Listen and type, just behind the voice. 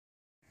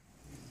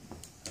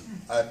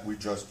we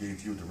just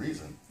gave you the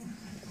reason.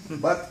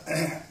 But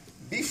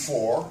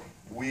before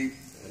we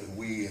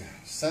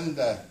send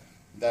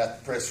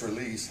that press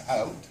release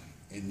out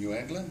in New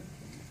England,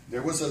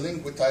 there was a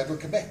link with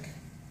Hydro-Québec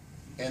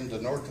and the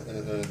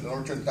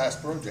Northern Pass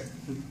project.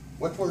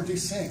 What were they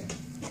saying?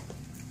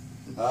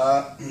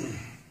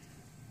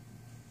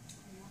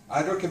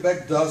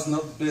 Hydro-Québec does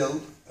not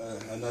build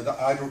another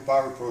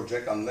hydropower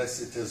project unless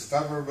it is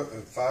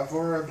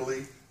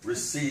favorably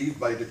received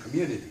by the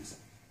communities.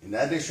 In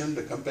addition,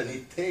 the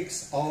company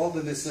takes all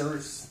the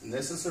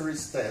necessary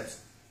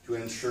steps to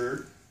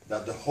ensure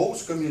that the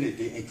host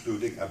community,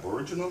 including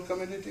Aboriginal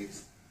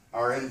communities,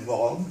 are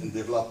involved in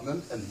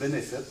development and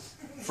benefit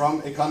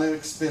from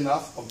economic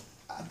spin-off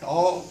at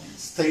all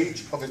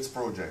stages of its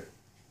project.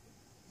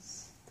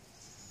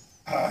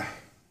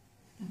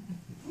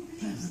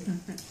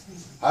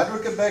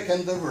 Hydro-Québec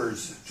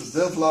endeavors to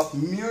develop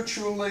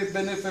mutually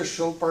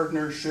beneficial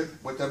partnership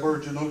with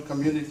Aboriginal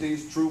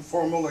communities through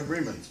formal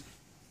agreements.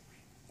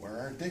 Where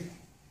are they?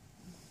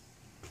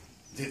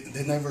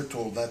 They never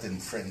told that in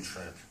French.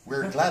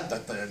 We're glad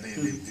that they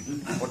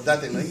put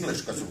that in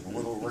English because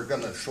we're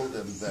going to show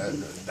them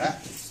that.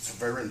 It's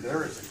very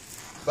interesting.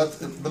 But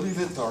believe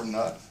it or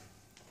not,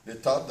 they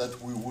thought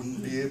that we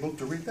wouldn't be able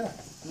to read that.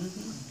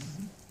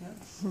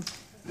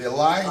 They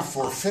lied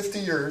for 50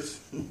 years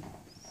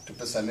to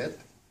Pessamit.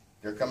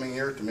 They're coming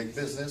here to make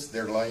business.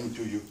 They're lying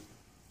to you.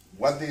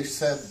 What they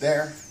said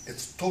there,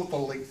 it's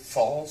totally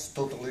false,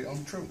 totally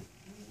untrue.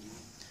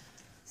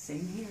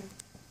 Same here.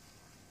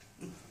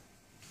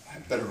 A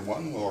better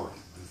one, or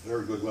a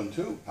very good one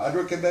too.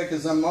 Hydro-Québec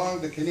is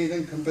among the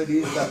Canadian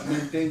companies that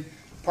maintain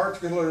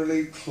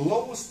particularly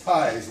close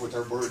ties with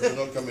our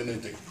Aboriginal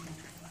community.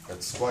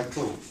 That's quite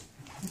close.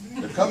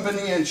 The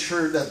company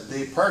ensured that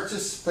they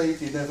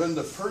participate in even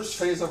the first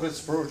phase of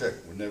its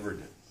project. We never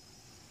did.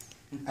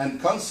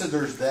 And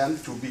considers them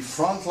to be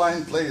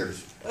frontline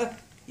players.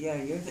 Yeah,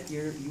 you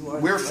are.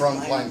 We're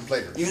frontline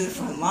players. You're the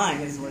front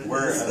line, is what it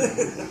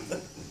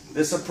is.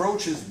 This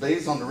approach is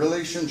based on a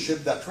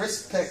relationship that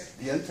respects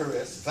the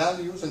interests,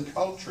 values, and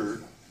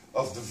culture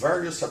of the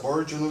various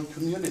Aboriginal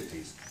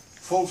communities,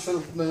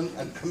 fulfillment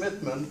and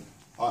commitment,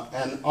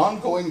 and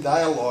ongoing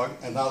dialogue,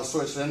 and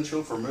also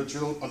essential for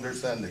mutual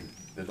understanding.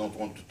 They don't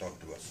want to talk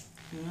to us.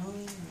 No.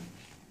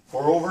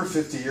 For over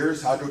 50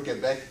 years,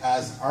 Hydro-Québec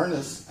has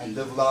harnessed and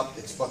developed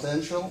its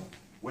potential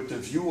with a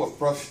view of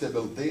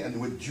profitability and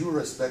with due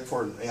respect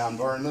for the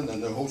environment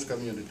and the host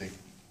community.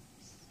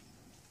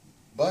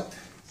 But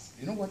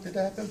you know what did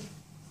happen?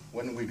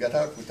 When we got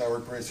out with our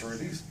press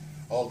release,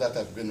 all that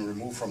have been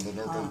removed from the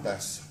Northern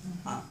Pass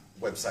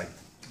website.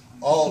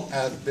 All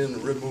have been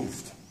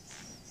removed.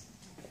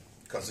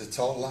 Because it's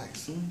all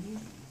lies.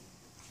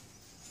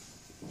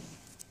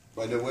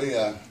 By the way,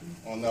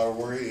 on our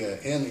way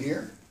in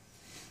here,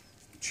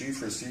 the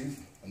chief received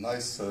a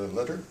nice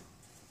letter.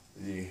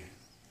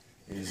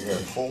 His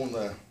phone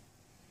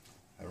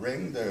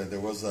rang. There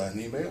was an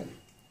email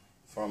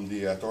from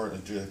the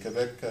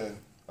Quebec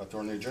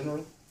Attorney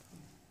General.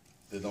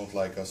 They don't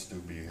like us to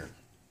be here.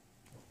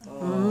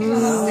 Oh.